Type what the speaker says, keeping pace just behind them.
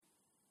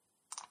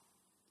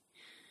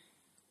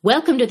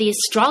Welcome to the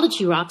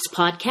Astrology Rocks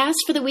podcast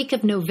for the week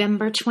of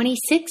November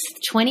 26th,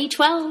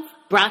 2012,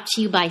 brought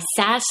to you by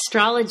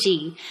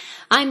Sastrology.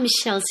 I'm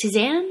Michelle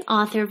Suzanne,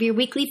 author of your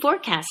weekly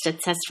forecast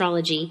at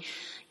Sastrology.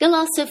 You'll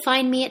also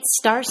find me at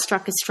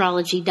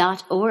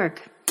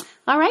starstruckastrology.org.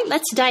 All right,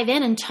 let's dive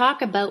in and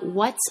talk about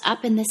what's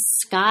up in the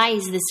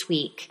skies this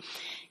week.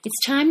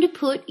 It's time to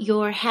put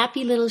your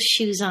happy little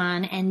shoes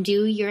on and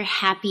do your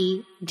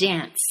happy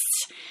dance,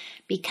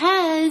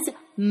 because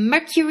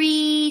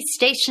Mercury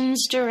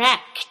stations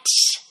direct,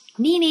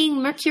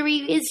 meaning Mercury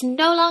is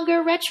no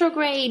longer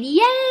retrograde.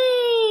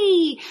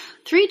 Yay!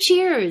 3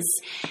 cheers.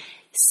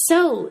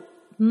 So,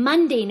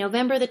 Monday,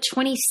 November the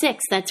 26th,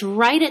 that's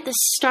right at the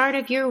start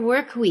of your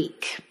work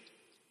week.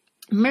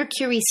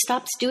 Mercury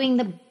stops doing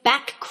the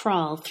back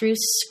crawl through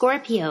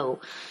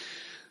Scorpio.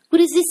 What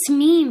does this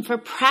mean for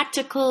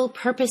practical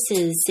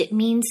purposes? It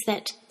means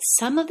that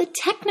some of the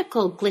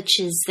technical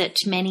glitches that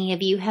many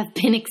of you have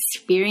been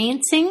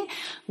experiencing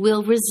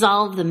will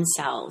resolve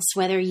themselves.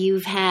 Whether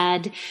you've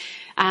had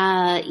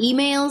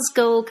emails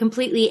go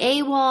completely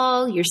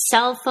AWOL, your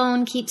cell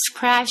phone keeps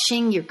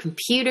crashing, your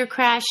computer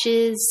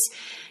crashes,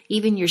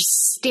 even your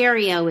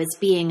stereo is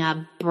being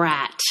a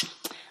brat.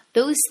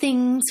 Those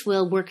things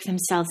will work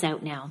themselves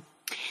out now.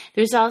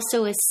 There's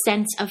also a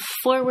sense of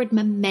forward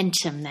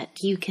momentum that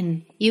you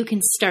can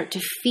start to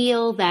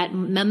feel. That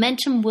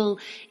momentum will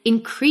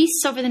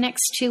increase over the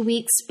next 2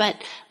 weeks, but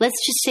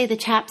let's just say the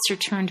taps are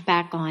turned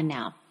back on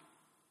now.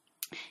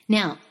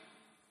 Now,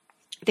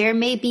 there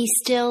may be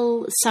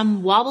still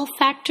some wobble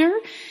factor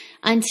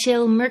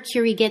until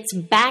Mercury gets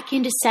back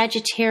into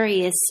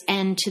Sagittarius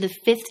and to the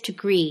 5th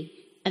degree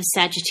of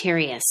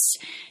Sagittarius,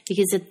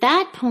 because at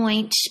that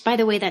point, by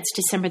the way, that's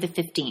December the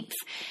 15th.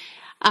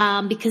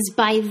 Because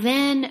by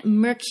then,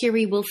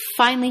 Mercury will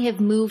finally have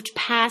moved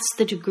past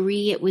the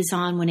degree it was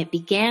on when it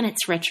began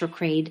its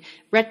retrograde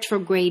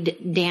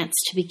dance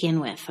to begin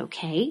with,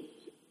 okay?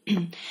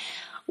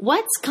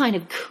 What's kind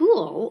of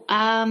cool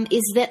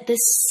is that the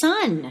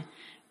sun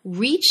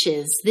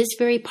reaches this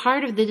very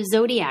part of the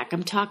zodiac.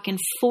 I'm talking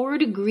 4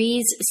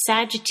 degrees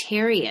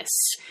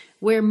Sagittarius,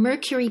 where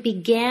Mercury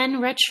began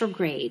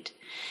retrograde.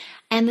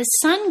 And the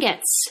sun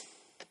gets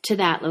to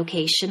that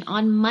location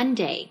on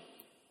Monday,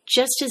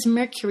 just as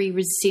Mercury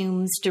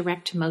resumes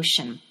direct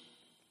motion.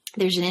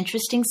 There's an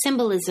interesting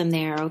symbolism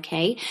there,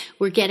 okay?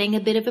 We're getting a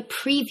bit of a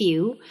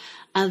preview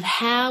of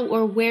how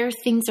or where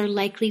things are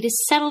likely to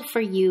settle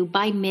for you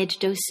by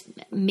mid-December.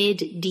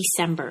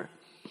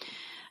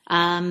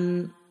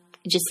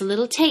 Just a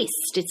little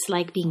taste. It's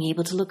like being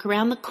able to look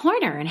around the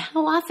corner. And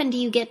how often do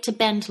you get to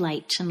bend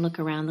light and look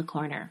around the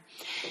corner?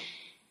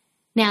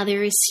 Now,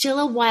 there is still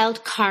a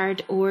wild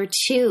card or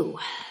two.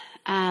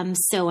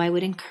 So I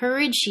would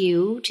encourage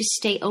you to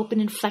stay open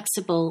and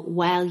flexible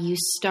while you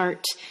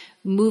start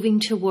moving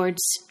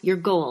towards your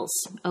goals,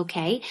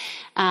 okay?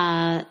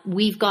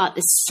 We've got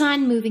the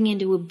sun moving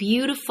into a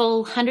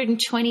beautiful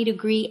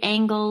 120-degree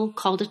angle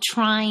called a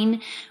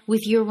trine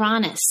with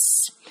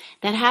Uranus.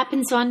 That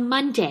happens on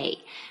Monday.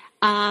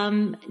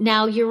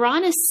 Now,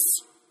 Uranus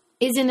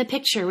is in the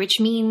picture, which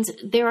means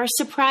there are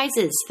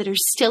surprises that are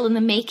still in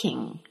the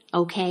making.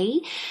 Okay,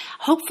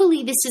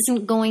 hopefully this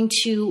isn't going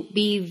to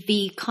be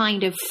the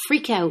kind of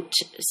freak out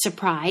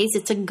surprise.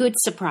 It's a good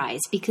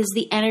surprise because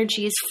the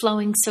energy is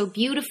flowing so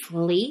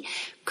beautifully,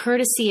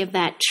 courtesy of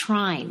that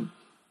trine.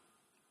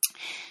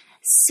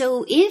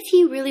 So if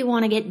you really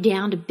want to get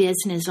down to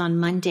business on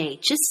Monday,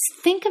 just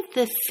think of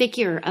the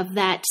figure of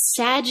that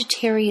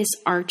Sagittarius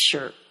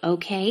archer,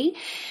 okay?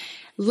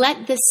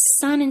 Let the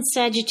sun in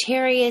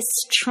Sagittarius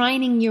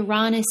trining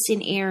Uranus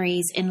in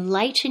Aries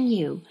enlighten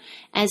you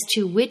as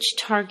to which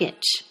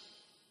target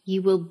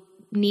you will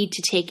need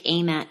to take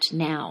aim at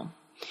now.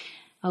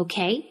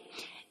 Okay?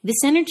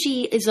 This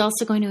energy is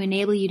also going to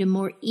enable you to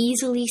more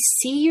easily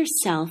see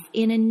yourself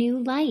in a new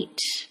light.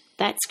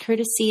 That's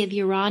courtesy of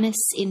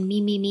Uranus in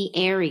Me,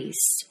 Aries.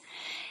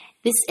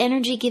 This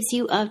energy gives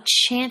you a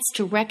chance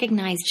to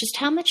recognize just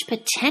how much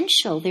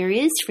potential there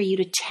is for you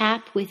to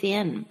tap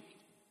within.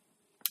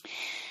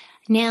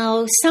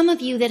 Now, some of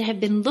you that have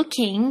been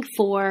looking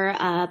for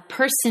a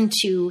person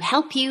to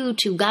help you,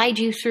 to guide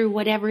you through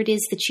whatever it is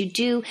that you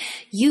do,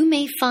 you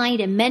may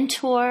find a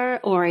mentor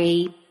or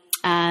a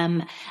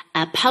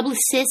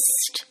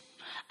publicist,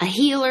 a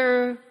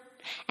healer,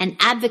 an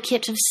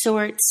advocate of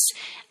sorts,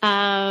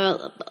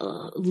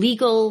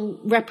 legal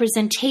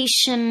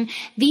representation.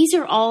 These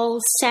are all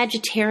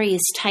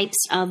Sagittarius types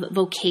of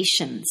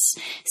vocations.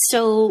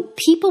 So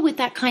people with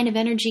that kind of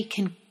energy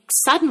can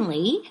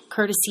suddenly,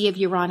 courtesy of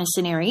Uranus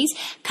and Aries,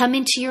 come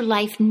into your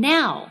life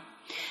now,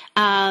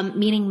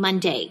 meaning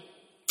Monday.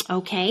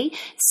 Okay?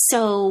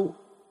 So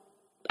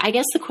I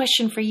guess the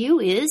question for you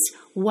is,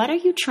 what are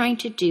you trying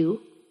to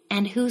do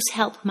and whose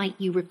help might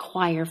you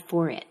require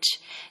for it?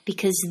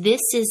 Because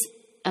this is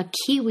a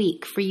key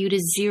week for you to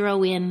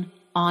zero in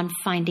on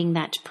finding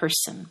that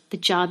person. The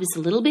job is a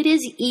little bit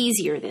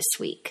easier this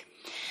week.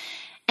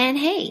 And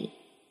hey,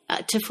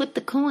 to flip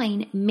the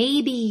coin,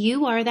 maybe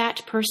you are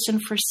that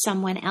person for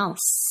someone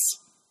else.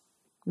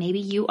 Maybe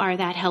you are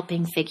that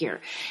helping figure,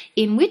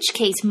 in which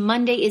case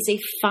Monday is a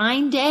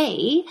fine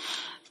day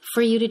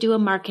for you to do a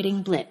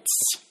marketing blitz.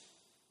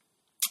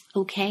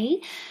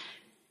 Okay?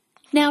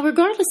 Now,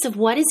 regardless of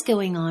what is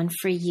going on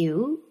for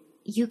you,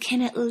 you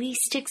can at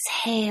least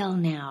exhale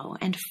now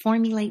and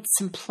formulate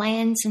some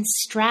plans and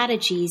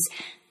strategies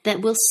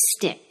that will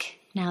stick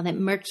now that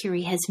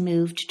Mercury has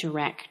moved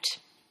direct.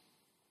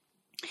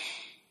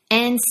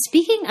 And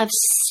speaking of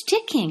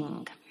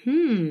sticking,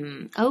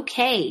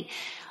 okay.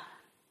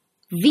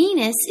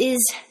 Venus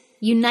is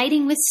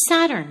uniting with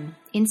Saturn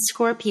in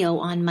Scorpio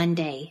on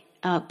Monday.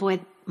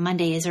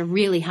 Monday is a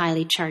really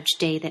highly charged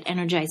day that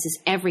energizes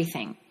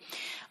everything.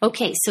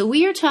 Okay, so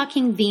we are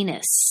talking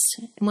Venus.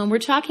 When we're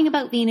talking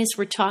about Venus,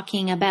 we're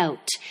talking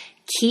about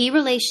key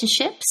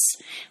relationships,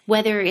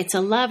 whether it's a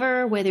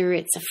lover, whether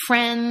it's a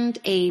friend,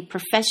 a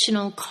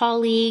professional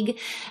colleague,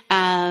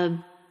 a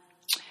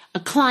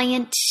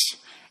client,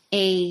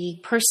 a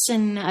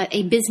person,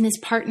 a business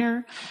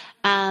partner.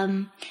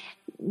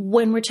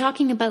 When we're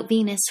talking about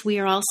Venus, we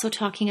are also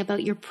talking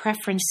about your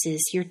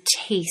preferences, your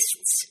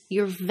tastes,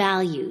 your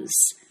values,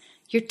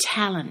 your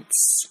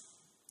talents,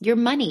 your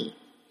money,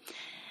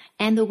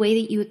 and the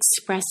way that you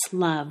express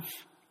love.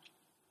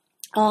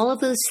 All of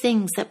those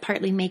things that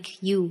partly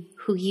make you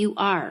who you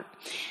are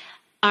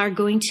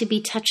going to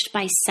be touched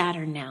by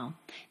Saturn now.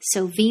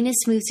 So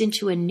Venus moves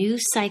into a new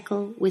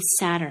cycle with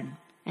Saturn.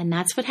 And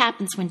that's what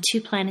happens when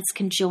two planets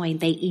conjoin.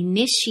 They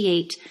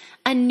initiate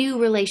a new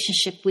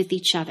relationship with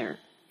each other.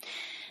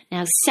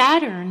 Now,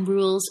 Saturn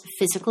rules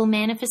physical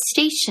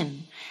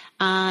manifestation.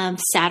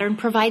 Saturn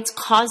provides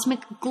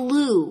cosmic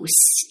glue,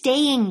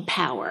 staying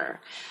power.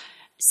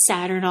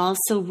 Saturn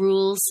also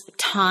rules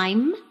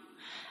time,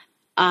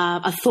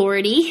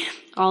 authority,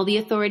 all the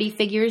authority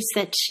figures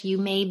that you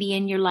may be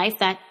in your life.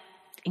 That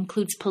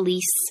includes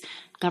police,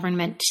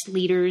 government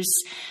leaders.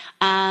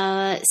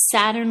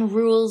 Saturn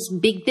rules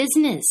big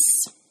business,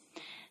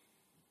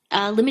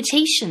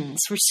 limitations,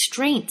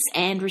 restraints,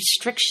 and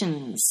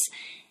restrictions.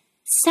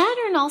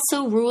 Saturn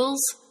also rules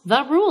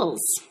the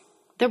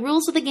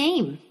rules of the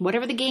game,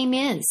 whatever the game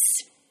is.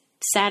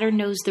 Saturn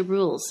knows the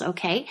rules,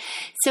 okay?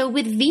 So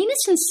with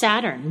Venus and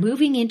Saturn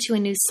moving into a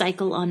new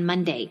cycle on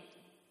Monday,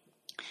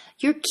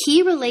 your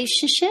key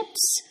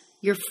relationships,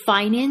 your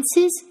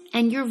finances,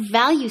 and your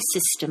value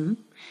system,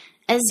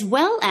 as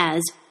well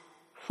as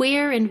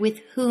where and with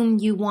whom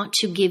you want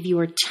to give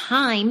your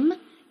time,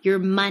 your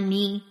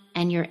money,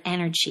 and your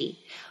energy.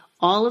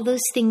 All of those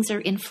things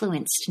are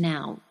influenced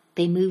now.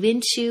 They move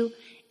into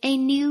a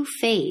new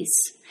phase.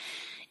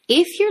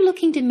 If you're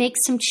looking to make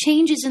some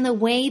changes in the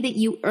way that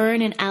you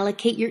earn and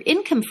allocate your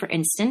income, for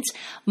instance,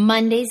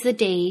 Monday's the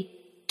day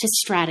to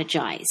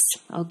strategize.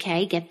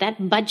 Okay, get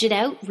that budget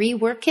out,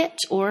 rework it,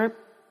 or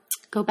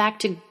go back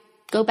to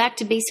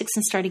basics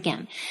and start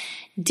again.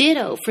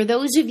 Ditto for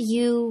those of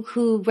you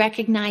who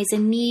recognize a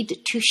need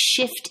to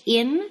shift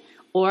in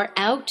or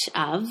out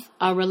of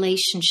a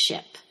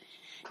relationship.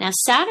 Now,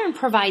 Saturn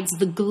provides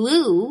the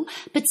glue,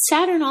 but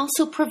Saturn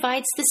also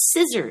provides the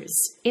scissors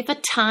if a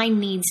tie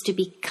needs to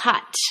be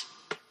cut.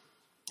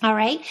 All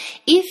right?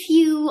 If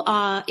you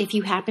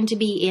happen to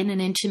be in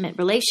an intimate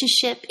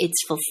relationship,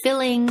 it's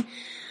fulfilling,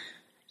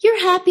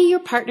 you're happy, your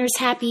partner's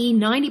happy,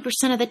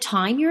 90% of the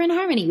time you're in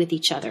harmony with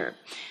each other.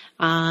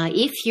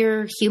 If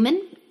you're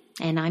human,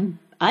 and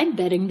I'm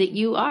betting that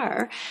you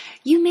are,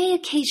 you may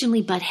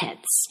occasionally butt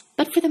heads.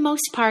 But for the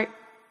most part,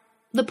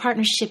 the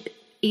partnership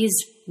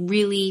is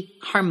really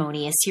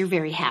harmonious. You're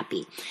very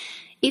happy.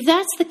 If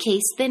that's the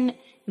case, then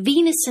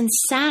Venus and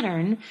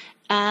Saturn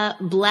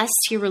bless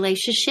your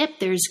relationship.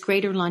 There's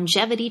greater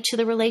longevity to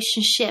the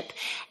relationship,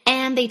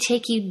 and they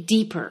take you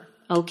deeper,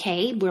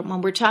 okay?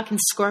 When we're talking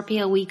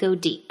Scorpio, we go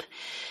deep.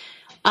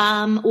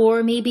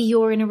 Or maybe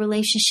you're in a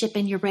relationship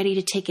and you're ready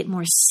to take it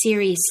more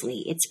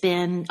seriously. It's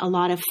been a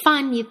lot of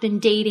fun. You've been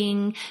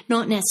dating,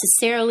 not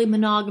necessarily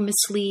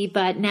monogamously,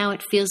 but now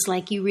it feels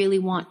like you really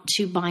want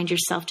to bind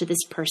yourself to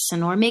this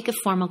person or make a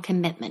formal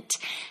commitment.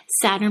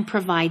 Saturn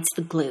provides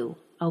the glue,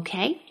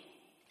 okay?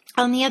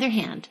 On the other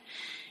hand,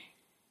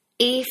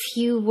 if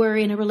you were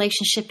in a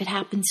relationship,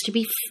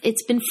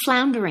 it's been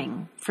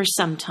floundering for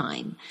some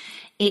time.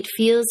 It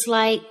feels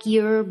like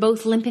you're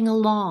both limping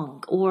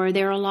along, or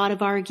there are a lot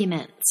of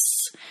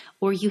arguments,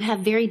 or you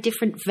have very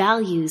different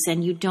values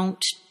and you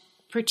don't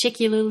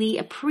particularly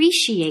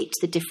appreciate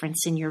the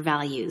difference in your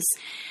values.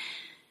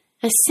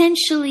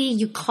 Essentially,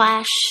 you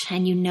clash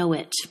and you know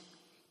it.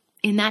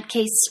 In that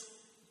case,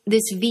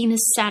 this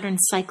Venus-Saturn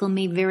cycle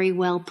may very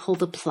well pull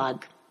the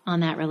plug on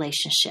that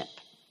relationship.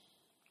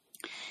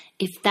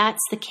 If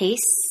that's the case,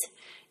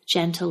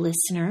 gentle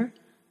listener,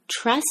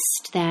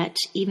 trust that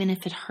even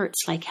if it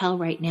hurts like hell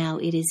right now,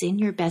 it is in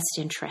your best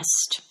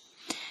interest.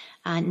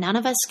 None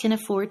of us can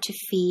afford to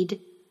feed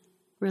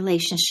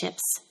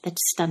relationships that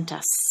stunt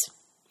us.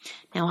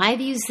 Now,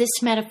 I've used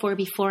this metaphor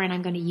before, and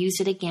I'm going to use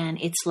it again.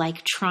 It's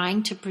like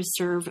trying to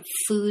preserve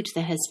food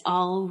that has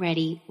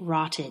already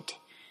rotted.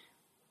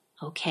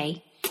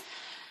 Okay?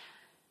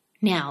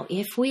 Now,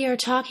 if we are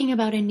talking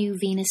about a new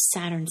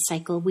Venus-Saturn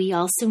cycle, we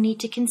also need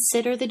to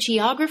consider the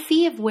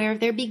geography of where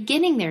they're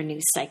beginning their new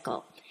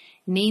cycle,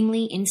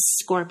 namely in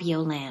Scorpio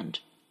land.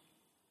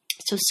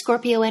 So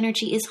Scorpio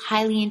energy is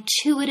highly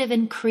intuitive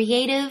and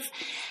creative,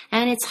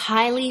 and it's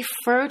highly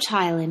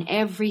fertile in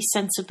every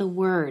sense of the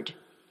word.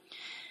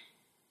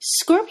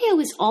 Scorpio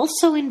is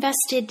also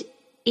invested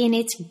in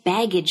its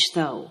baggage,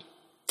 though.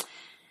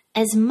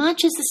 As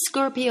much as the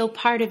Scorpio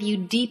part of you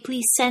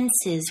deeply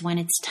senses when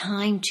it's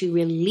time to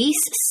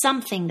release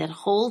something that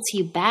holds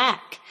you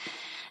back,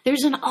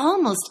 there's an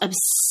almost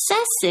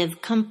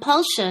obsessive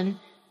compulsion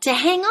to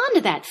hang on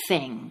to that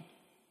thing,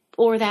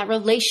 or that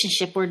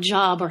relationship or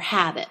job or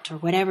habit or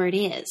whatever it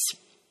is.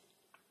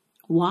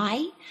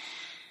 Why?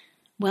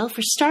 Well,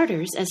 for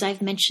starters, as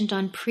I've mentioned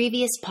on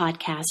previous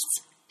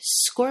podcasts,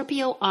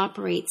 Scorpio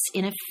operates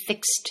in a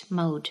fixed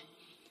mode.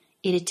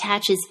 It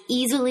attaches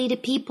easily to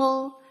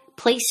people,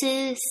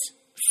 places,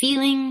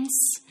 feelings.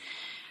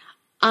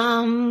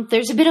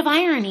 There's a bit of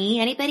irony.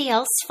 Anybody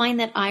else find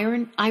that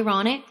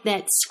ironic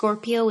that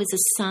Scorpio is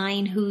a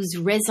sign whose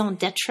raison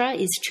d'etre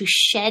is to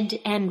shed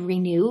and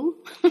renew?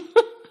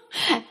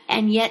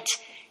 And yet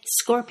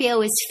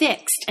Scorpio is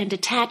fixed and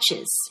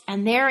attaches,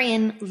 and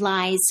therein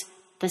lies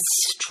the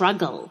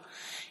struggle.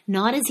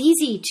 Not as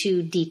easy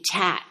to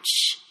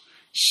detach,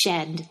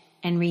 shed,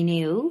 and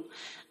renew.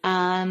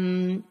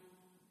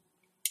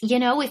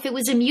 If it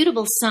was a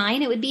mutable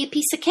sign, it would be a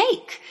piece of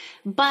cake.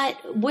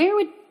 But where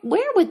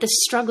would the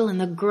struggle and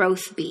the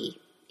growth be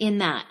in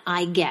that,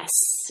 I guess,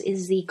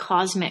 is the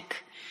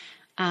cosmic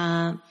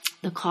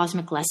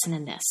lesson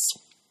in this.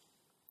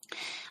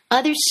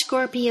 Other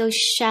Scorpio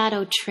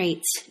shadow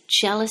traits,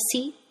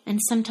 jealousy and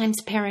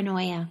sometimes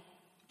paranoia,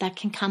 that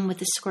can come with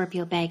the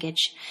Scorpio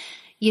baggage.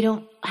 You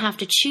don't have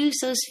to choose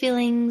those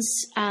feelings,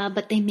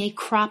 but they may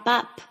crop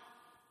up.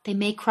 They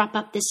may crop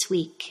up this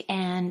week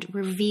and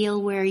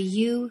reveal where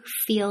you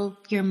feel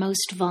you're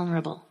most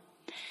vulnerable.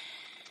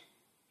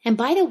 And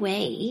by the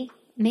way,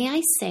 may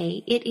I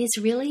say, it is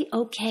really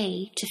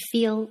okay to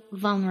feel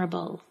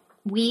vulnerable.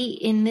 We,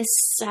 in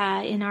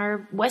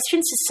our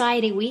Western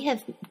society, we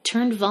have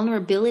turned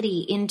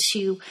vulnerability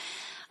into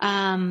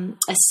a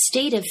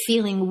state of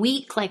feeling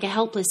weak, like a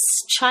helpless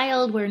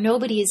child, where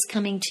nobody is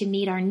coming to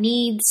meet our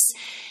needs.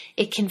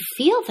 It can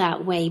feel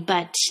that way,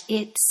 but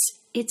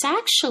it's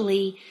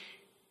actually,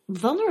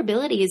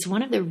 vulnerability is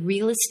one of the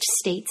realest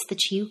states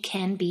that you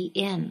can be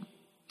in,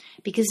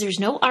 because there's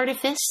no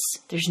artifice,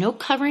 there's no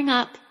covering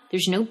up,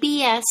 there's no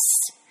BS.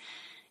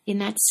 In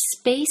that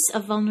space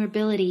of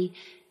vulnerability,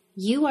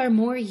 you are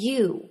more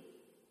you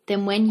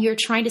than when you're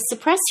trying to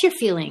suppress your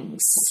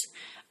feelings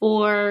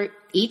or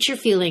eat your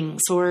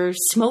feelings or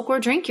smoke or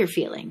drink your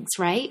feelings,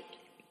 right?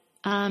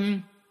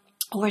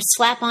 Or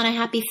slap on a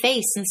happy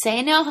face and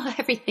say, no,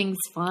 everything's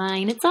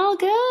fine. It's all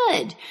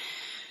good.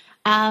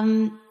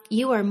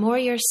 You are more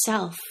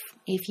yourself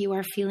if you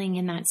are feeling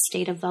in that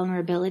state of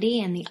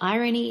vulnerability. And the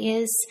irony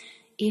is,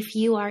 if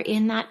you are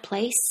in that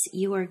place,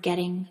 you are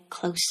getting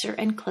closer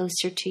and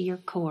closer to your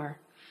core.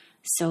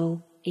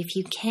 So if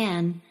you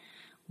can,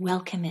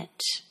 welcome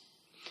it.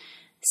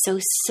 So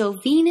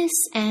Venus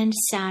and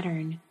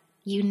Saturn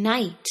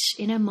unite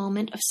in a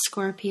moment of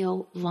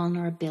Scorpio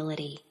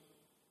vulnerability.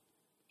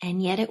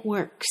 And yet it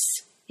works.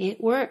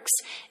 It works.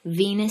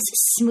 Venus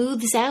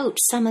smooths out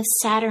some of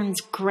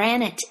Saturn's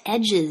granite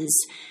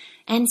edges,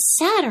 and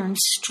Saturn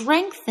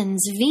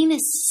strengthens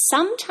Venus'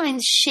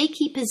 sometimes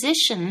shaky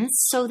positions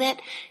so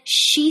that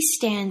she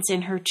stands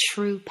in her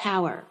true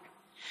power.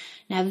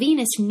 Now,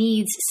 Venus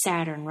needs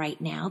Saturn right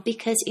now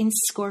because in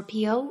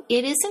Scorpio,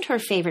 it isn't her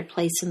favorite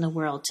place in the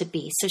world to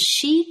be. So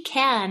she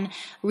can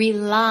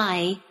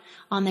rely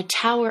on the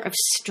tower of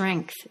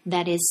strength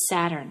that is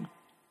Saturn.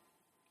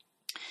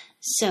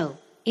 So,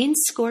 in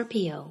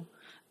Scorpio,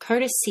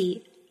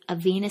 courtesy of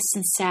Venus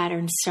and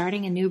Saturn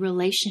starting a new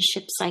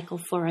relationship cycle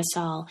for us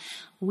all,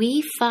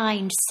 we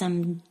find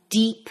some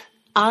deep,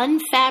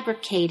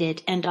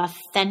 unfabricated, and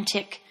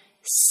authentic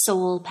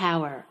soul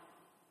power.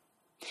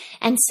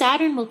 And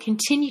Saturn will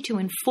continue to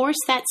enforce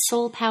that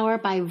soul power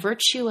by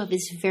virtue of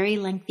his very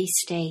lengthy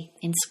stay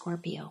in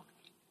Scorpio.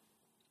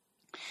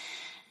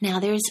 Now,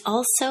 there's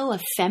also a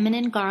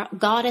feminine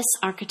goddess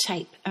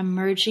archetype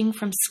emerging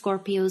from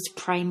Scorpio's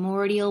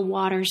primordial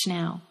waters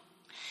now.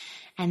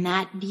 And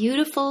that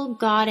beautiful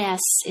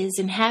goddess is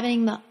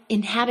inhabiting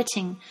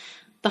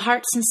the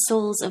hearts and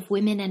souls of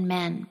women and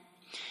men.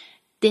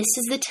 This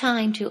is the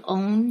time to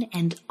own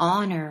and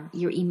honor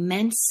your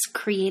immense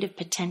creative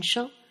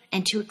potential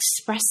and to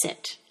express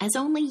it as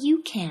only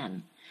you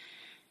can.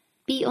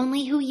 Be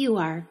only who you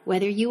are,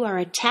 whether you are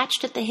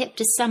attached at the hip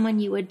to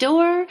someone you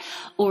adore,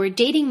 or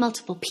dating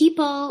multiple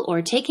people,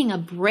 or taking a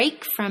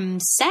break from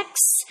sex.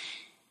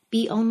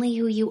 Be only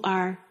who you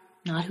are,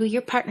 not who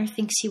your partner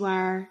thinks you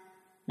are,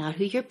 not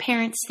who your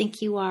parents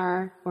think you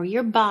are, or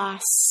your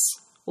boss,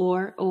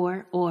 or.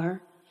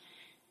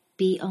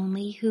 Be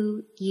only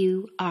who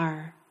you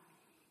are.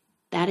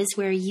 That is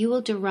where you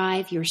will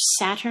derive your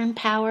Saturn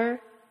power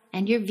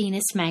and your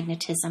Venus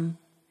magnetism.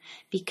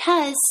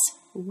 Because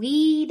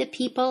We, the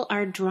people,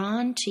 are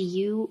drawn to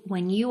you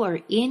when you are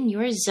in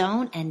your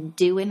zone and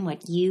doing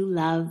what you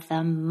love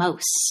the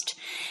most.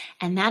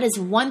 And that is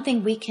one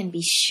thing we can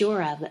be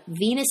sure of.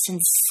 Venus and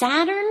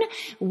Saturn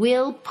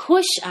will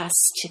push us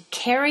to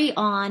carry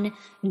on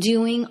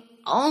doing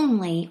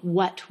only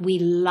what we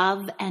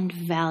love and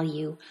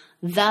value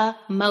the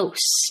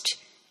most.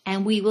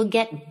 And we will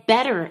get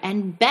better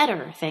and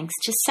better, thanks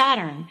to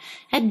Saturn,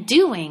 at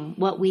doing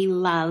what we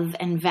love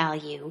and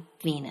value,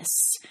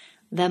 Venus,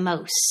 the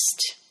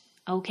most.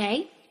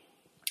 Okay?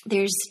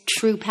 There's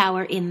true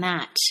power in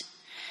that.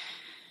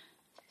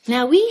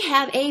 Now we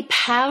have a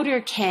powder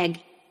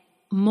keg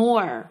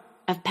more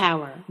of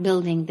power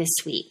building this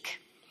week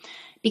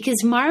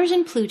because Mars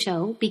and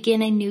Pluto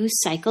begin a new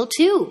cycle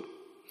too.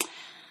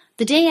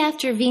 The day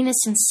after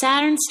Venus and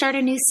Saturn start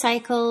a new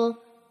cycle,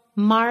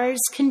 Mars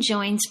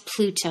conjoins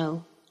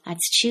Pluto.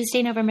 That's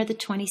Tuesday, November the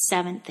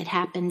 27th. It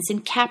happens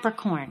in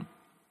Capricorn.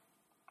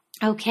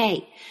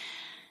 Okay.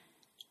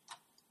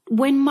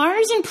 When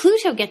Mars and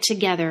Pluto get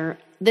together,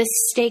 the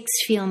stakes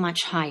feel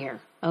much higher.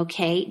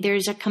 Okay.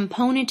 There's a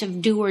component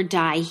of do or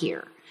die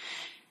here.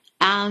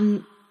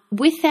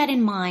 With that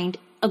in mind,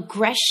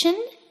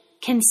 aggression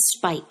can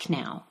spike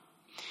now.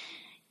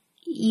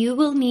 You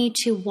will need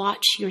to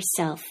watch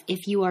yourself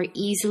if you are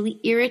easily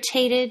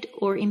irritated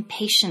or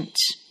impatient.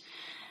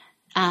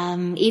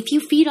 If you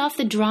feed off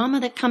the drama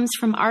that comes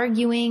from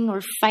arguing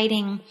or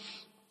fighting,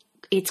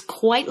 it's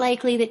quite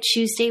likely that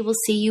Tuesday will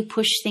see you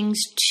push things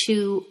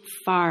too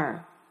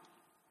far.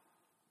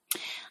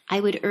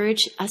 I would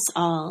urge us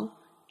all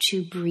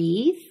to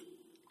breathe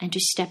and to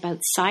step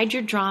outside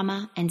your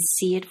drama and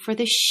see it for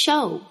the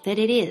show that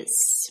it is.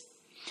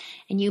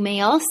 And you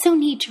may also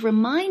need to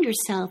remind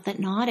yourself that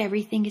not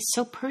everything is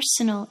so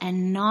personal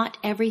and not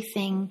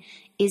everything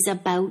is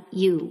about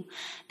you.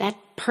 That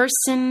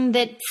person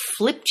that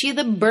flipped you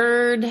the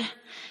bird,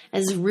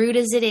 as rude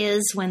as it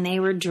is, when they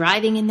were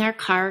driving in their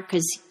car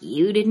because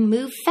you didn't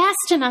move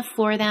fast enough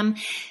for them,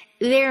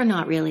 they're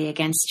not really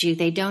against you.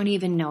 They don't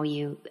even know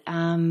you.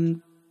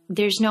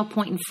 There's no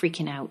point in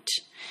freaking out.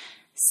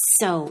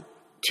 So,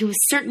 to a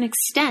certain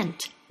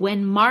extent,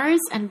 when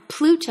Mars and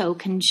Pluto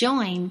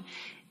conjoin,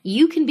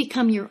 you can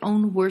become your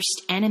own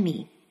worst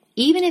enemy,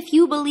 even if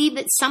you believe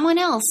that someone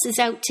else is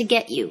out to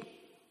get you.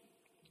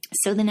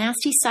 So the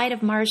nasty side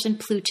of Mars and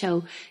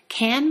Pluto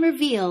can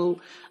reveal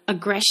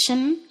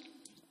aggression,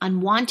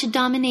 unwanted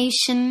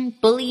domination,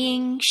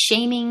 bullying,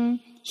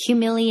 shaming,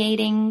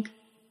 humiliating.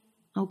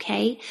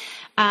 Okay?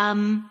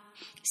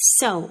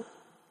 So,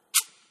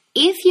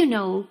 if you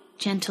know,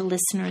 gentle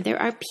listener, there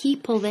are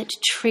people that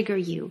trigger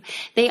you.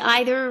 They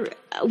either,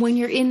 when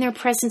you're in their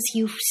presence,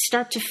 you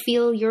start to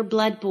feel your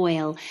blood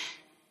boil.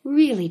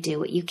 Really do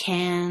what you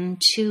can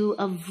to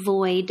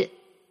avoid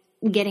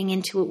getting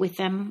into it with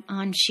them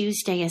on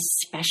Tuesday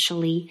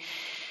especially.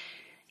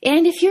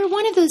 And if you're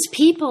one of those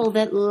people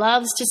that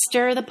loves to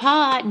stir the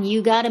pot and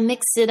you got to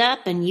mix it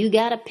up and you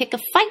got to pick a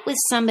fight with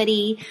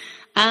somebody,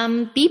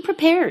 be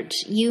prepared.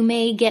 You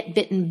may get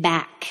bitten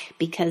back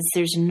because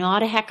there's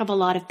not a heck of a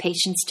lot of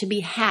patience to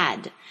be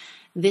had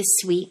this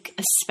week,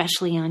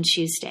 especially on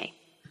Tuesday.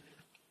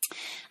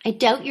 I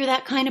doubt you're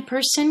that kind of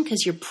person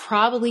because you're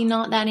probably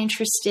not that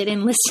interested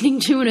in listening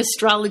to an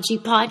astrology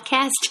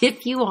podcast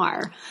if you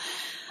are.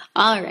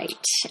 All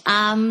right.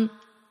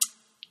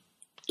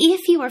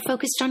 If you are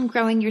focused on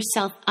growing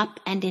yourself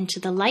up and into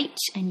the light,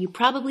 and you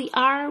probably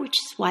are, which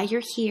is why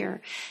you're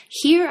here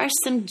are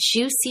some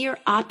juicier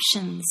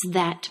options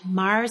that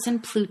Mars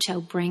and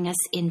Pluto bring us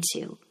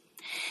into.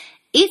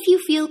 If you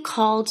feel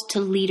called to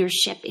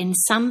leadership in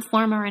some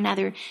form or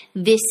another,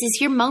 this is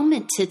your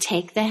moment to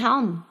take the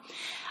helm.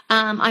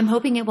 I'm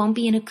hoping it won't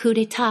be in a coup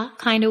d'etat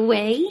kind of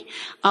way,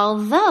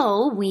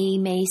 although we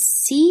may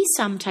see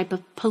some type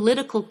of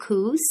political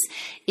coups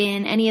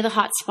in any of the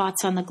hot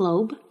spots on the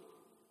globe.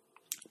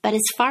 But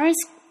as far as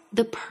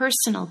the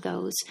personal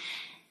goes,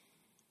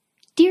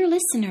 dear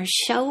listeners,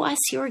 show us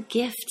your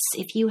gifts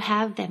if you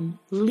have them.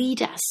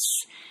 Lead us.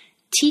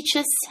 Teach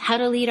us how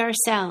to lead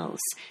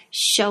ourselves.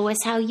 Show us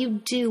how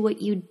you do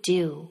what you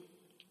do.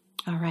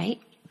 All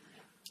right?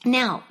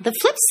 Now, the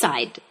flip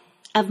side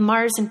of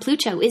Mars and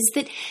Pluto is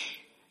that,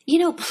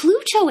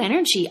 Pluto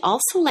energy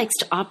also likes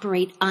to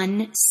operate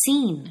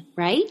unseen,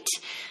 right?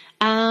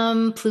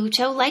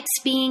 Pluto likes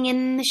being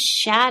in the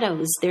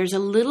shadows. There's a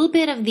little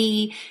bit of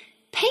the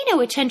pay no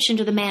attention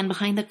to the man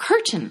behind the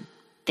curtain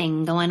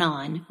thing going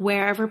on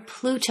wherever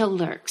Pluto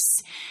lurks.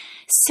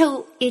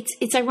 So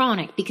it's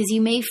ironic because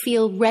you may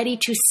feel ready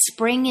to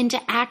spring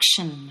into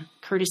action,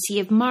 courtesy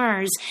of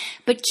Mars,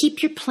 but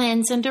keep your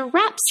plans under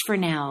wraps for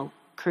now,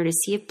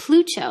 courtesy of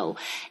Pluto,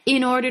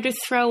 in order to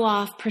throw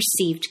off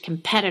perceived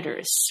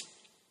competitors.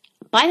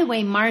 By the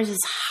way, Mars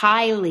is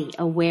highly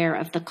aware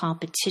of the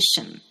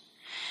competition.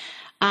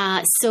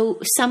 So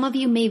some of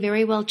you may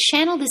very well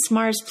channel this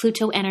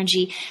Mars-Pluto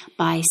energy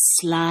by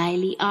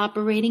slyly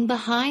operating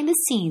behind the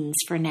scenes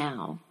for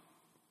now.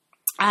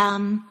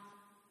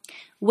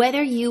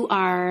 Whether you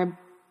are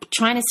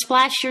trying to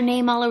splash your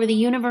name all over the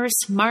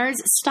universe Mars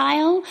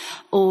style,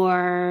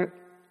 or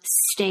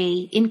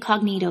stay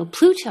incognito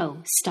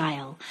Pluto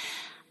style.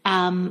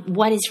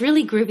 What is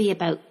really groovy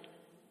about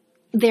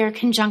their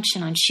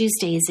conjunction on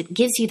Tuesday is it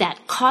gives you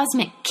that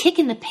cosmic kick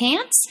in the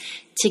pants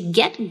to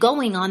get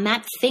going on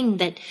that thing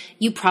that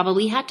you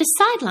probably had to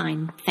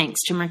sideline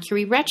thanks to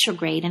Mercury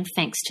retrograde and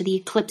thanks to the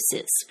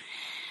eclipses.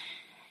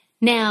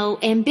 Now,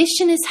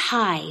 ambition is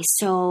high,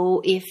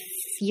 so if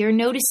you're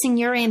noticing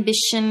your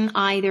ambition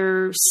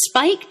either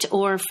spiked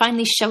or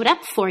finally showed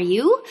up for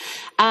you,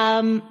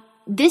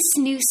 this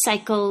new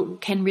cycle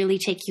can really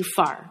take you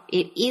far.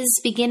 It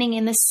is beginning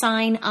in the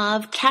sign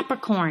of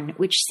Capricorn,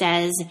 which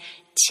says,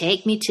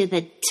 take me to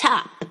the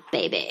top,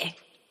 baby.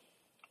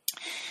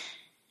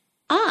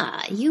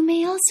 You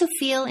may also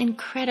feel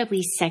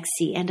incredibly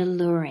sexy and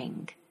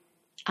alluring.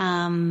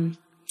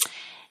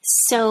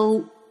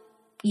 So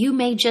you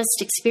may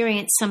just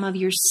experience some of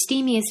your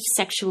steamiest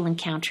sexual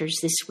encounters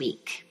this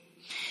week.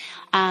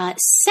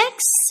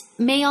 Sex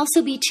may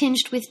also be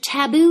tinged with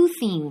taboo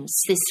themes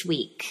this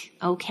week,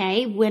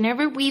 okay?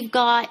 Whenever we've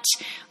got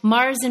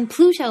Mars and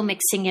Pluto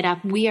mixing it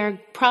up, we are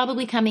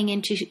probably coming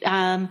into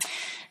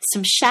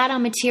some shadow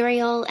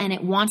material, and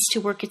it wants to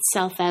work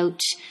itself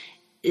out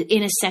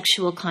in a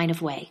sexual kind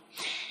of way.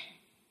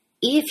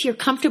 If you're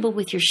comfortable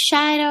with your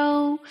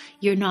shadow,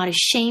 you're not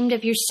ashamed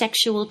of your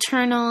sexual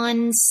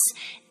turn-ons,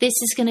 this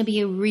is going to be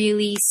a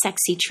really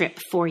sexy trip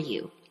for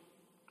you.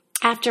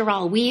 After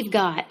all, we've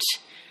got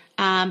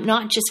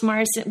not just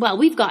Mars, well,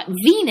 we've got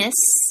Venus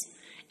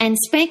and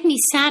Spank Me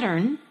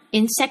Saturn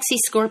in sexy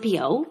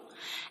Scorpio,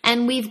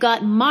 and we've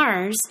got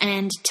Mars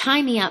and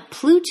Tie Me Up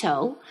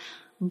Pluto,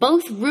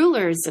 both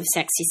rulers of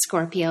sexy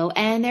Scorpio,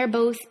 and they're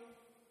both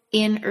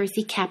in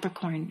earthy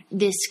Capricorn.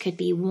 This could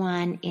be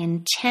one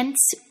intense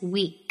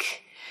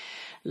week,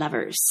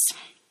 lovers.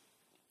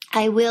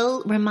 I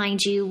will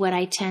remind you what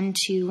I tend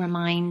to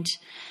remind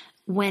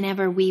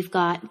whenever we've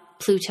got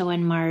Pluto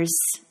and Mars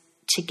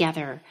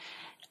together.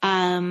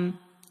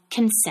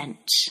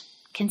 Consent.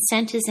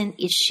 Consent is an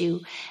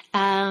issue.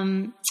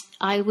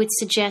 I would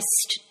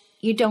suggest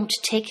you don't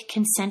take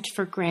consent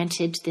for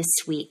granted this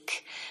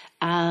week.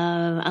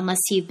 Unless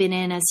you've been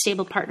in a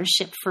stable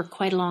partnership for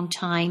quite a long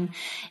time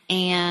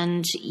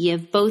and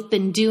you've both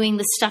been doing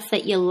the stuff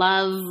that you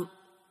love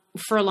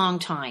for a long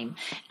time.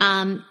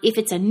 If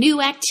it's a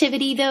new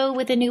activity, though,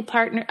 with a new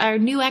partner, or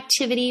new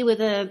activity with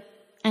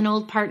an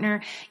old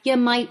partner, you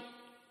might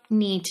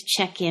need to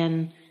check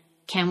in.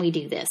 Can we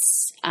do this?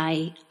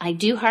 I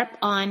do harp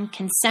on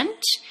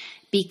consent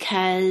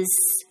because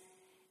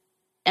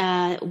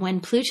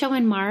when Pluto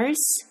and Mars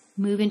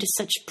move into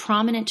such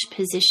prominent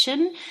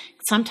position,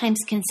 sometimes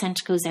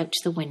consent goes out to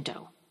the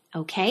window.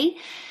 Okay?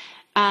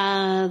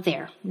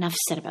 There. Enough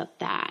said about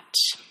that.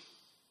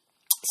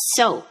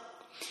 So,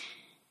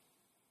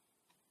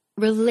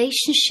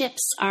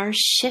 relationships are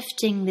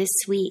shifting this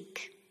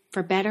week,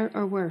 for better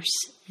or worse.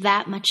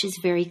 That much is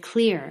very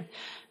clear.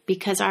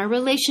 Because our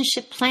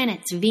relationship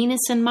planets,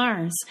 Venus and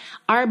Mars,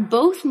 are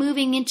both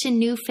moving into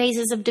new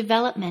phases of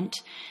development.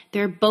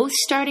 They're both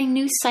starting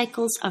new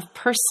cycles of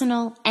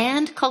personal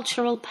and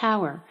cultural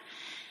power.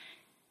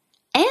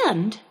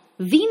 And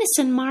Venus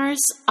and Mars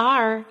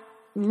are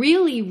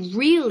really,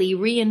 really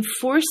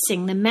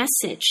reinforcing the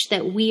message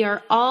that we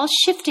are all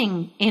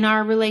shifting in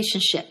our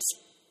relationships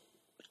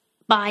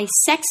by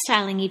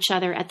sextiling each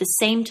other at the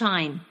same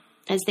time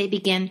as they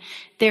begin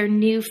their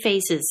new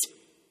phases.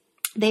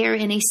 They are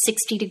in a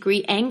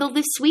 60-degree angle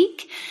this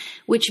week,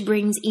 which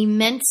brings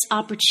immense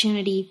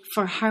opportunity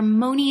for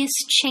harmonious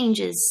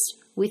changes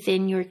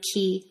within your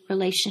key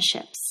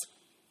relationships.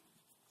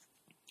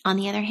 On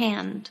the other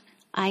hand,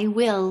 I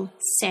will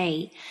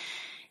say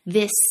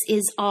this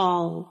is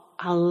all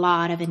a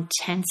lot of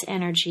intense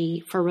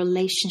energy for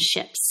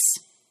relationships.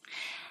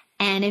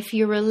 And if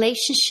your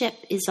relationship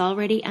is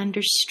already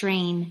under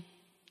strain,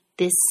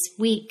 this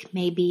week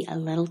may be a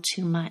little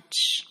too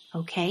much,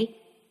 okay?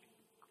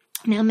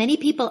 Now, many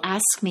people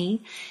ask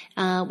me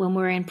when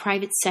we're in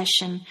private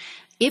session,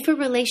 if a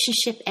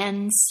relationship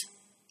ends,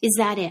 is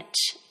that it?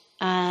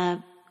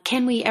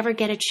 Can we ever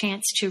get a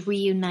chance to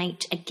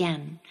reunite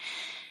again?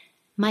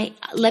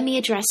 Let me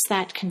address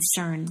that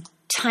concern.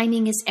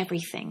 Timing is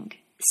everything.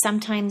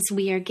 Sometimes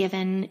we are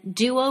given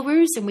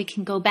do-overs and we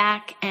can go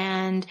back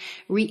and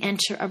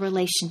re-enter a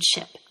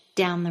relationship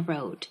down the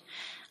road.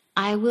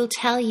 I will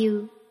tell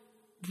you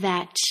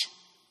that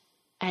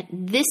at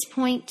this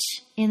point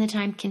in the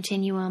time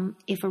continuum,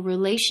 if a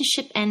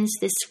relationship ends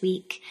this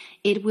week,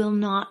 it will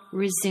not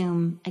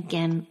resume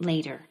again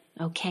later.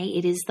 Okay?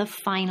 It is the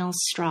final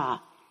straw.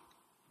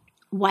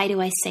 Why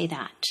do I say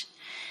that?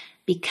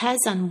 Because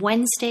on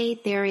Wednesday,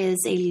 there is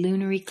a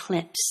lunar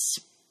eclipse.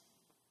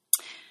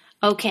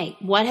 Okay,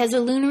 what has a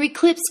lunar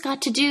eclipse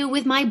got to do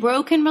with my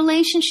broken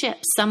relationship?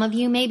 Some of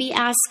you may be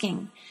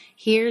asking.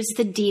 Here's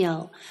the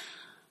deal.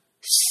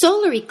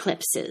 Solar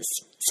eclipses,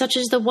 such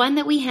as the one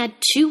that we had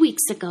 2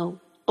 weeks ago,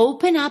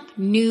 open up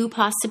new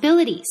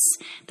possibilities.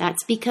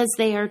 That's because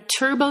they are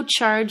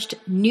turbocharged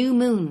new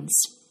moons,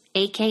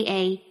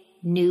 aka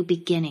new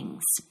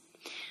beginnings.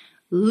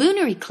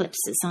 Lunar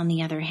eclipses, on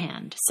the other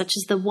hand, such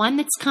as the one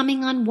that's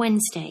coming on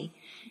Wednesday,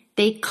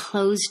 They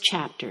close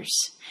chapters.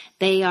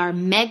 They are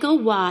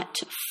megawatt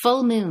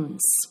full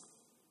moons.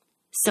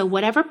 So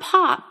whatever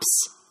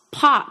pops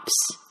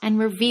and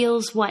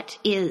reveals what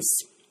is.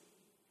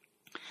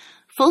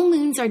 Full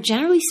moons are,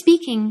 generally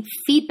speaking,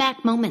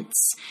 feedback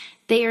moments.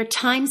 They are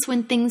times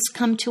when things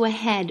come to a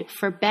head,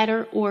 for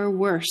better or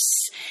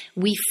worse.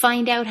 We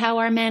find out how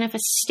our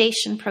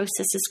manifestation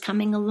process is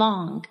coming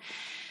along.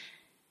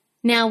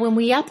 Now, when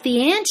we up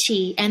the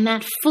ante and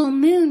that full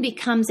moon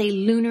becomes a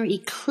lunar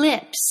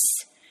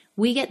eclipse,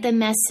 we get the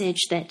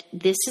message that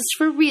this is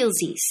for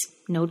realsies.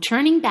 No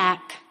turning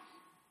back.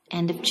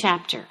 End of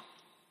chapter.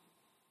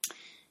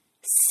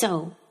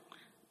 So,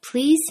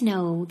 please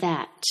know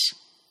that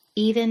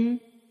even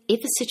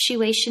if a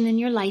situation in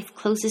your life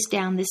closes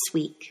down this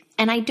week,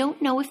 and I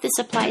don't know if this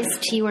applies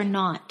to you or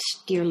not,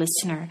 dear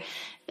listener,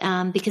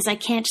 because I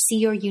can't see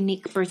your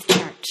unique birth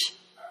chart.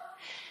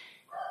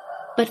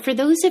 But for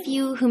those of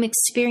you whom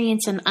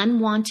experience an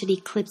unwanted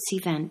eclipse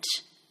event,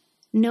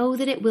 know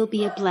that it will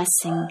be a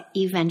blessing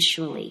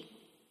eventually.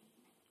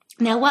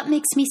 Now, what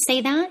makes me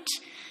say that?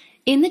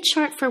 In the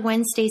chart for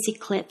Wednesday's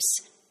eclipse,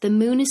 the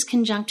moon is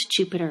conjunct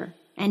Jupiter,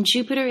 and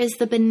Jupiter is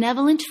the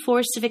benevolent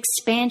force of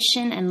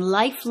expansion and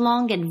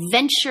lifelong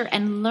adventure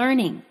and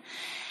learning.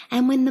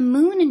 And when the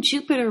moon and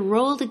Jupiter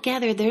roll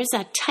together, there's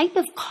a type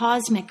of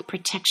cosmic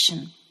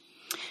protection.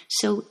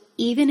 So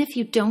even if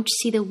you don't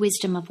see the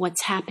wisdom of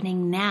what's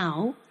happening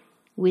now,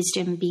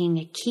 wisdom being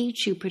a key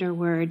Jupiter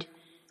word,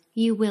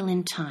 you will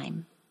in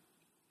time.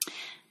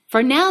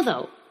 For now,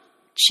 though,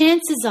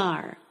 chances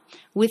are,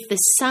 with the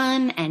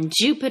Sun and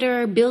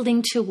Jupiter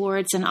building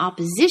towards an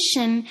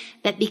opposition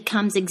that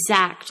becomes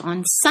exact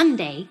on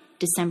Sunday,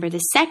 December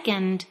the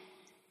 2nd,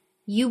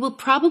 you will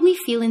probably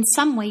feel in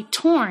some way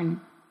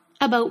torn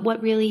about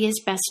what really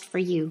is best for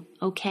you,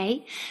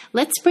 okay?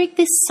 Let's break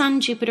this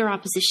Sun-Jupiter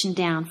opposition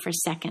down for a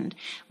second.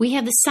 We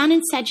have the Sun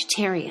in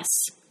Sagittarius.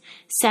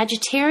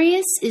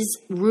 Sagittarius is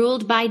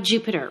ruled by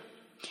Jupiter,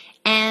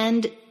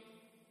 and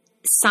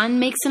Sun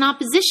makes an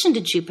opposition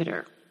to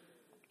Jupiter.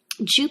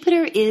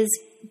 Jupiter is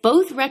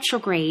both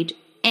retrograde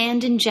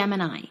and in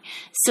Gemini.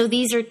 So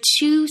these are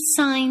two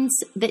signs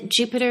that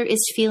Jupiter is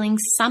feeling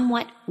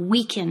somewhat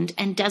weakened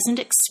and doesn't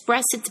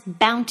express its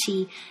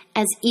bounty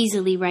as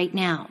easily right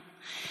now.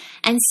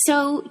 And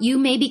so you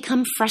may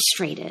become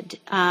frustrated,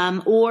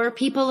 or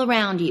people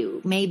around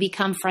you may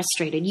become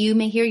frustrated. You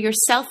may hear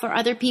yourself or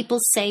other people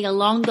say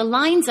along the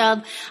lines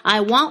of,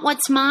 I want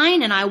what's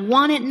mine and I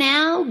want it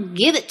now,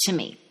 give it to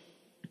me.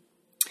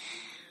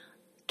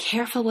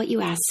 Careful what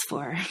you ask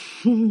for.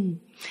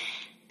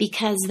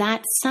 Because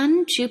that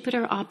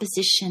Sun-Jupiter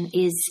opposition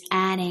is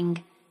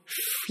adding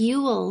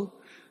fuel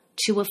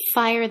to a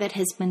fire that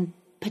has been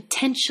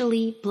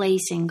potentially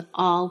blazing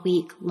all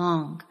week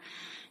long.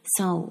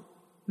 So,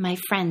 my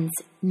friends,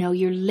 know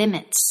your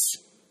limits.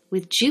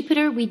 With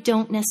Jupiter, we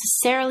don't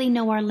necessarily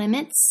know our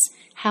limits.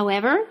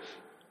 However,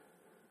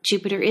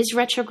 Jupiter is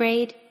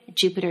retrograde.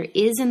 Jupiter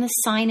is in the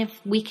sign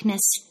of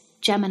weakness,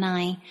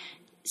 Gemini.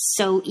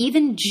 So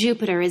even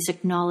Jupiter is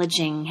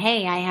acknowledging,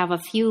 hey, I have a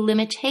few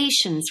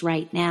limitations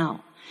right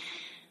now.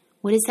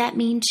 What does that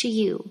mean to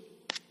you?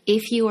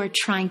 If you are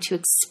trying to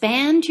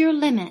expand your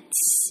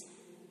limits,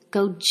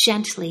 go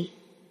gently.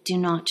 Do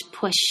not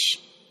push.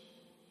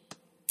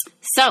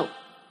 So,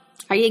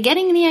 are you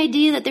getting the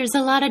idea that there's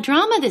a lot of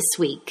drama this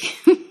week?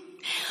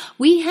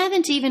 We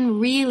haven't even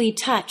really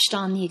touched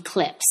on the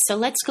eclipse, so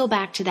let's go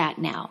back to that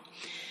now.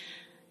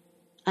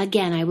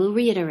 Again, I will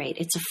reiterate,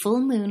 it's a full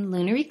moon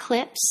lunar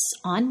eclipse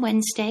on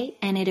Wednesday,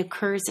 and it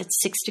occurs at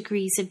 6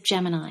 degrees of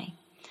Gemini.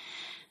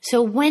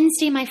 So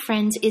Wednesday, my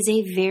friends, is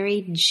a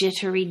very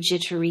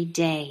jittery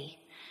day.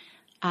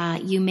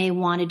 You may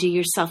want to do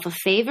yourself a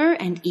favor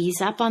and ease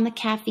up on the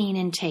caffeine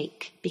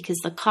intake, because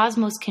the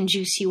cosmos can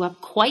juice you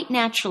up quite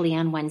naturally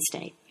on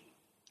Wednesday.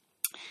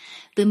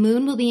 The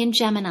moon will be in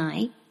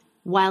Gemini,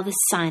 while the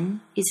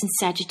sun is in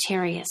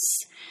Sagittarius.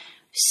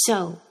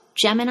 So,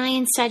 Gemini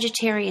and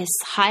Sagittarius,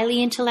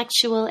 highly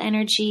intellectual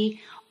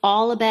energy,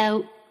 all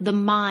about the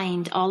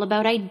mind, all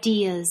about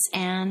ideas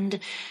and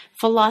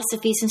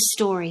philosophies and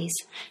stories.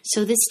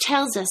 So this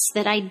tells us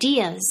that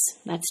ideas,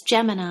 that's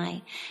Gemini,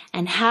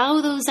 and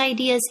how those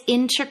ideas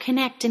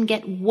interconnect and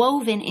get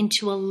woven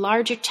into a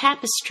larger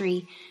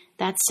tapestry,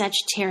 that's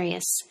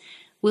Sagittarius,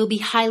 will be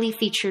highly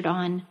featured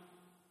on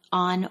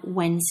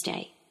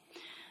Wednesday.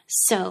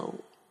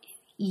 So,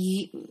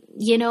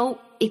 you know,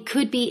 it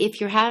could be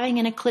if you're having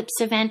an eclipse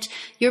event,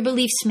 your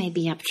beliefs may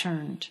be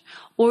upturned,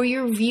 or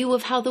your view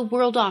of how the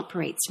world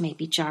operates may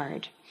be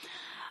jarred.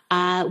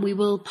 We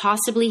will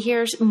possibly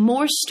hear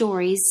more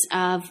stories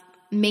of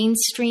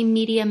mainstream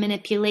media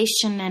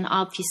manipulation and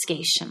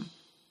obfuscation.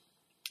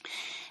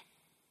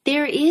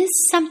 There is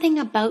something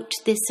about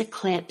this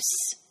eclipse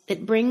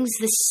that brings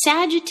the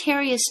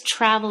Sagittarius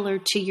traveler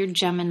to your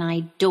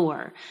Gemini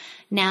door.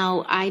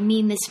 Now, I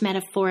mean this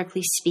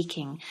metaphorically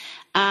speaking.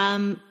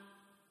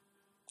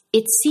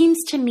 It seems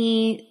to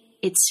me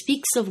it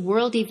speaks of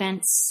world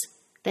events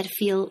that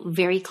feel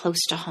very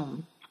close to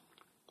home,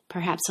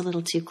 perhaps a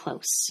little too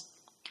close.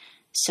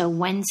 So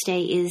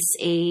Wednesday is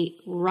a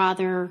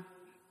rather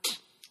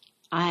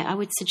I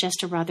would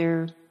suggest a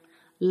rather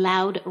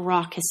loud,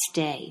 raucous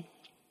day.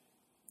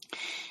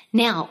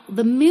 Now,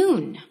 the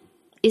moon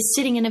is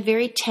sitting in a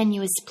very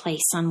tenuous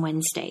place on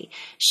Wednesday.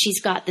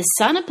 She's got the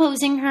sun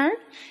opposing her,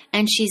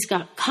 and she's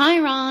got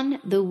Chiron,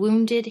 the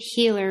wounded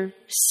healer,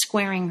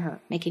 squaring her,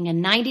 making a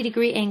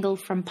 90-degree angle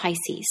from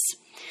Pisces.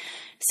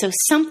 So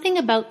something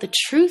about the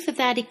truth of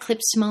that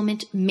eclipse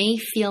moment may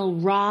feel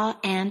raw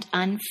and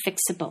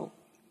unfixable.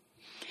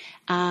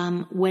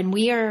 When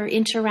we are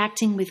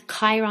interacting with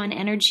Chiron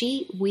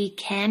energy, we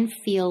can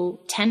feel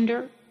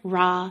tender,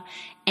 raw,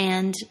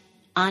 and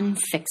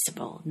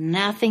unfixable.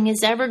 Nothing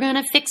is ever going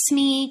to fix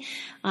me.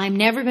 I'm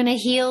never going to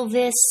heal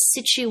this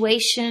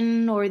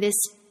situation or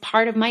this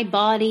part of my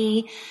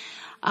body,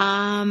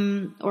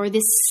 or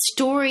this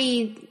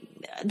story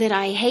that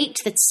I hate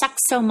that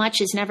sucks so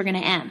much is never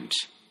going to end.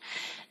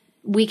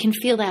 We can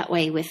feel that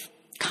way with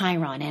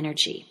Chiron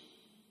energy.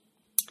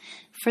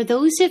 For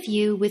those of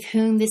you with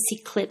whom this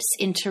eclipse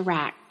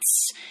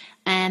interacts,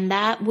 and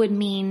that would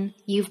mean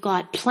you've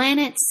got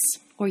planets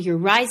or your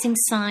rising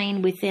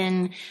sign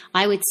within,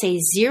 I would say,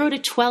 0 to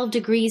 12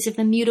 degrees of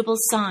the mutable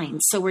signs.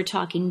 So we're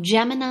talking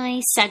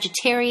Gemini,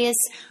 Sagittarius,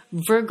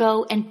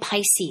 Virgo, and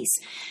Pisces.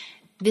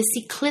 This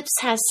eclipse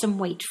has some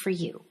weight for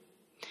you.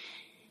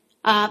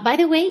 By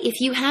the way, if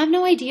you have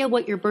no idea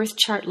what your birth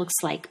chart looks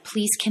like,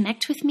 please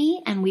connect with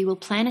me and we will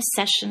plan a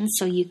session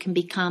so you can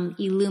become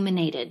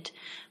illuminated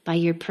by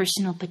your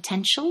personal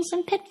potentials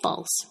and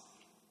pitfalls.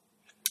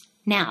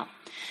 Now,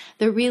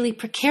 the really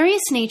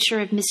precarious nature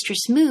of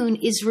Mistress Moon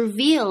is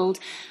revealed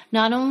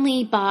not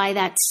only by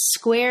that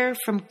square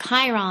from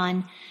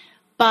Chiron,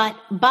 but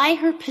by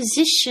her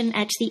position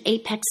at the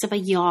apex of a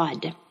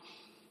yod.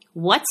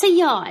 What's a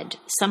yod?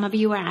 Some of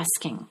you are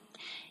asking.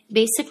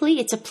 Basically,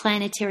 it's a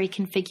planetary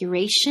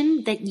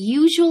configuration that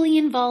usually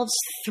involves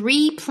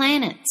 3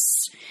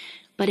 planets.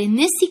 But in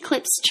this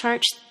eclipse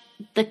chart,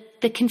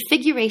 the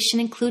configuration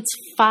includes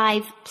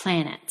 5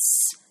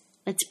 planets.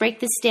 Let's break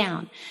this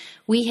down.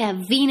 We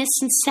have Venus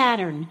and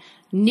Saturn,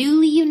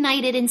 newly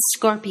united in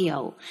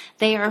Scorpio.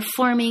 They are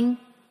forming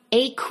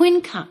a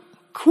quincunx.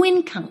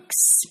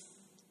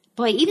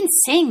 Boy, even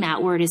saying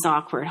that word is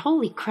awkward.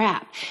 Holy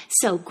crap.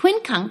 So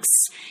quincunx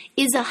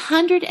is a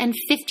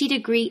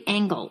 150-degree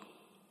angle.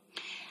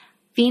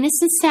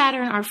 Venus and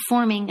Saturn are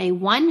forming a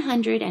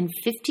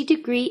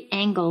 150-degree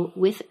angle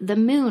with the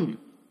moon.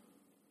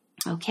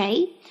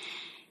 Okay?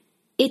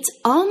 It's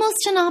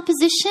almost an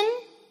opposition,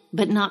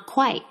 but not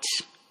quite.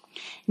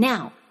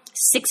 Now,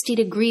 60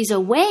 degrees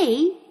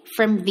away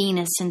from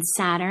Venus and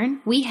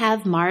Saturn, we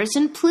have Mars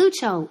and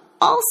Pluto,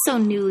 also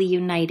newly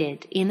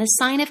united in the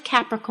sign of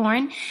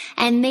Capricorn,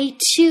 and they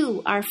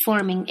too are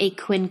forming a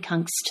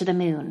quincunx to the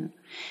moon.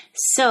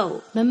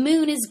 So, the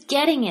moon is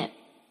getting it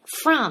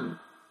from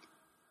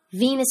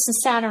Venus and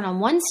Saturn on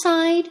one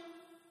side,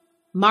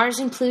 Mars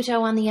and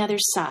Pluto on the other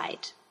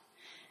side.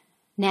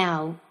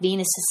 Now,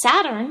 Venus and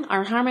Saturn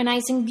are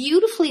harmonizing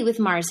beautifully with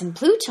Mars and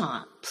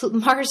Pluto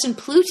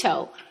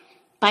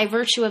by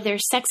virtue of their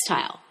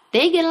sextile.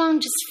 They get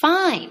along just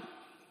fine.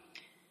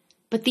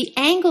 But the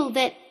angle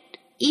that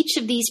each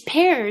of these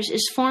pairs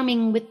is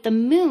forming with the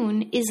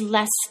moon is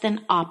less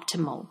than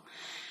optimal.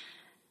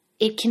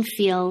 It can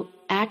feel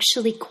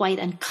actually quite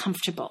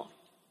uncomfortable.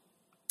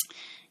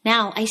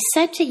 Now, I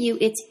said to you,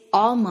 it's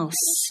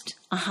almost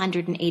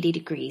 180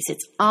 degrees.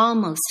 It's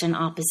almost an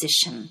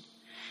opposition.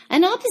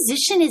 An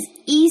opposition is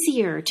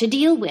easier to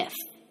deal with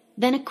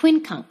than a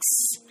quincunx.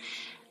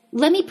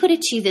 Let me put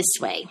it to you this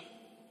way.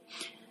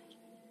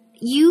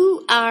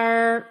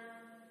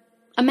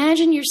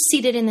 Imagine you're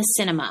seated in the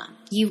cinema.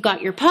 You've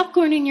got your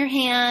popcorn in your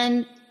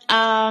hand.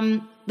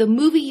 The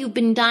movie you've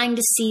been dying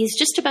to see is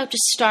just about to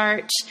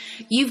start.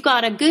 You've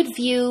got a good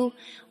view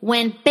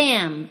when,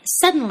 bam,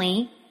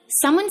 suddenly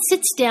someone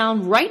sits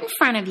down right in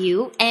front of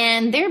you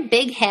and their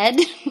big head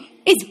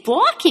is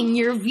blocking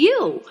your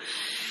view.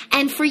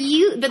 And for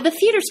you, the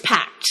theater's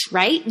packed,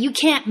 right? You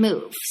can't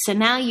move. So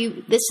now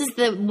this is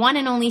the one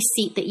and only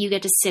seat that you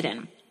get to sit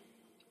in.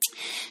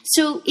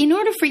 So in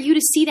order for you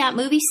to see that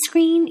movie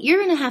screen,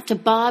 you're going to have to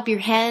bob your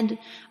head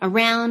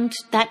around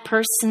that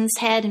person's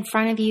head in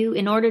front of you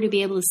in order to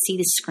be able to see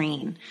the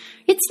screen.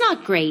 It's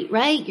not great,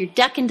 right? You're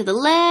ducking to the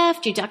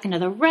left, you're ducking to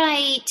the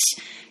right.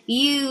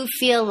 You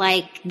feel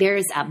like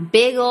there's a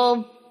big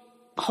old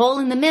hole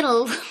in the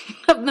middle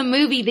of the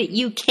movie that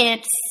you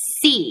can't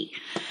see.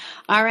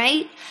 All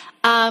right?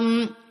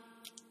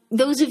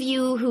 Those of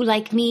you who,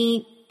 like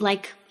me,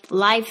 like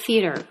live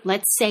theater,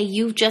 let's say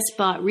you've just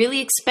bought really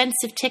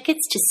expensive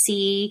tickets to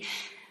see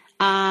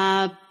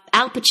Al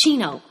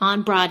Pacino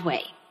on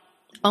Broadway,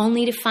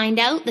 only to find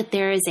out that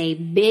there is a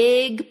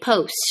big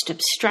post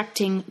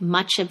obstructing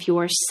much of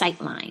your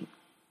sightline.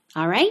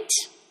 All right?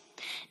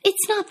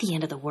 It's not the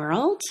end of the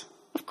world.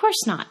 Of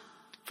course not.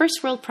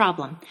 First world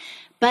problem.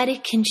 But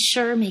it can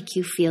sure make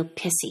you feel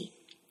pissy.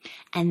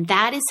 And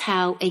that is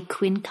how a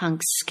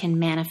quincunx can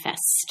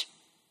manifest.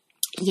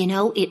 You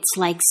know, it's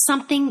like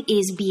something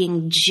is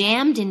being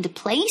jammed into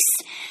place,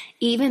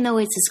 even though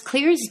it's as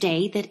clear as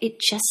day that it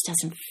just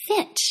doesn't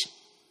fit.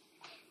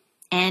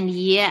 And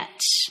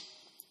yet,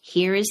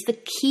 Here is the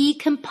key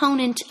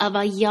component of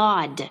a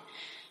yod,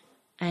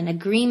 an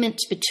agreement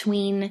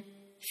between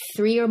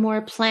 3 or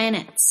more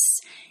planets.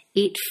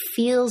 It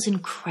feels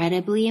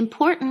incredibly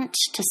important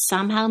to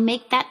somehow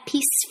make that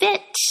piece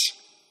fit.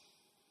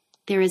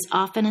 There is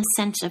often a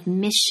sense of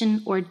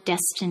mission or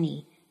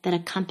destiny that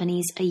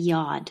accompanies a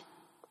yod,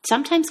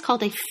 sometimes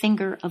called a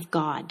finger of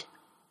God.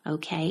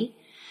 Okay?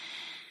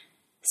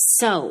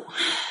 So,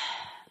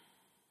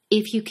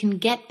 if you can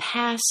get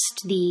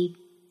past the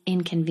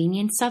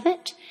inconvenience of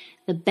it,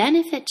 the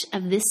benefit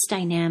of this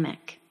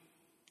dynamic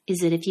is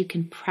that if you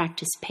can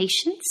practice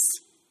patience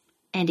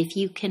and if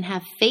you can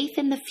have faith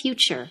in the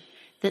future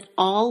that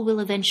all will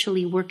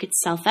eventually work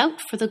itself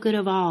out for the good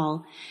of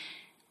all,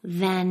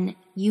 then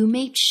you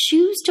may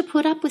choose to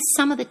put up with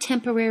some of the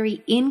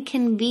temporary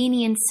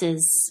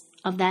inconveniences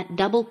of that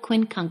double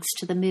quincunx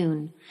to the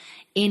moon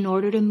in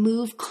order to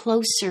move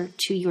closer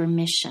to your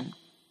mission.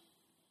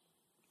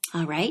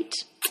 All right?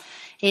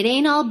 It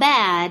ain't all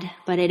bad,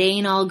 but it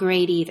ain't all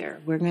great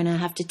either. We're going to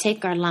have to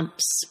take our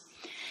lumps.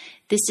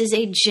 This is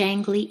a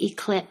jangly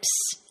eclipse,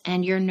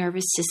 and your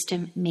nervous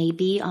system may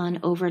be on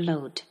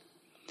overload.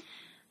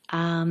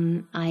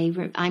 I'm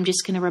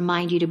just going to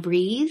remind you to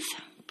breathe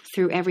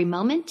through every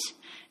moment.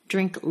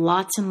 Drink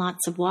lots and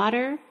lots of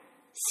water.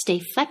 Stay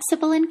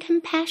flexible and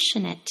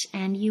compassionate,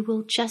 and you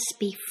will just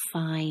be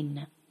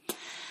fine.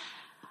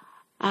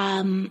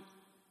 As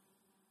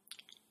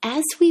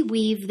we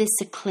weave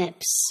this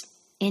eclipse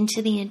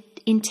into the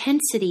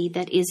intensity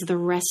that is the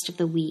rest of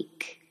the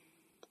week,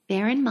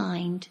 bear in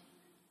mind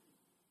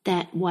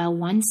that while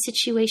one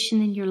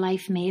situation in your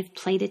life may have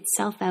played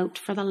itself out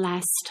for the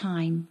last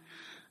time,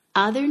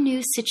 other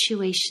new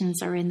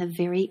situations are in the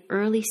very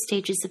early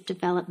stages of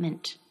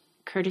development,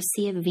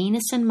 courtesy of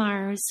Venus and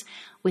Mars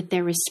with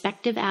their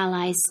respective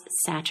allies,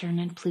 Saturn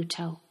and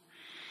Pluto.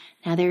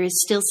 Now, there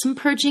is still some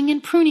purging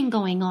and pruning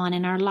going on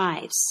in our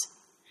lives,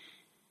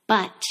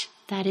 but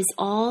that is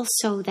all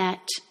so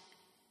that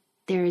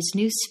there is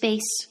new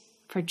space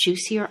for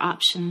juicier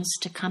options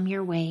to come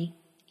your way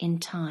in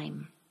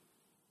time.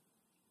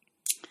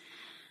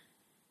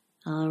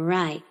 All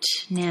right.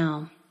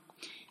 Now,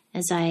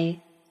 as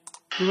I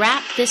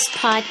wrap this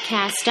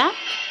podcast up,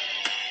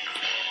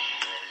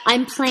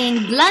 I'm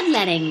playing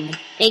Bloodletting,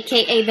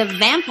 aka the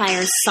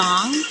Vampire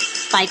Song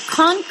by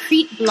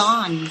Concrete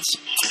Blonde,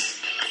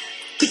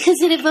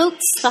 because it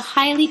evokes the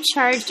highly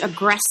charged,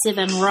 aggressive,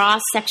 and raw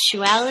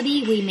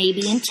sexuality we may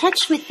be in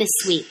touch with this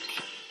week.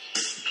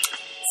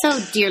 So,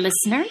 dear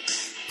listener,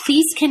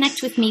 please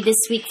connect with me this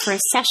week for a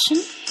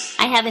session.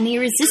 I have an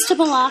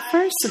irresistible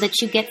offer so that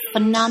you get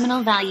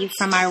phenomenal value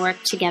from our work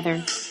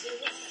together.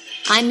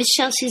 I'm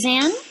Michelle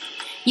Suzanne.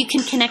 You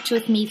can connect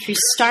with me through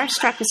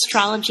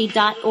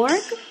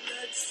starstruckastrology.org.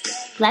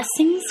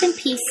 Blessings and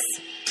peace,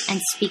 and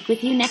speak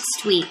with you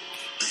next week.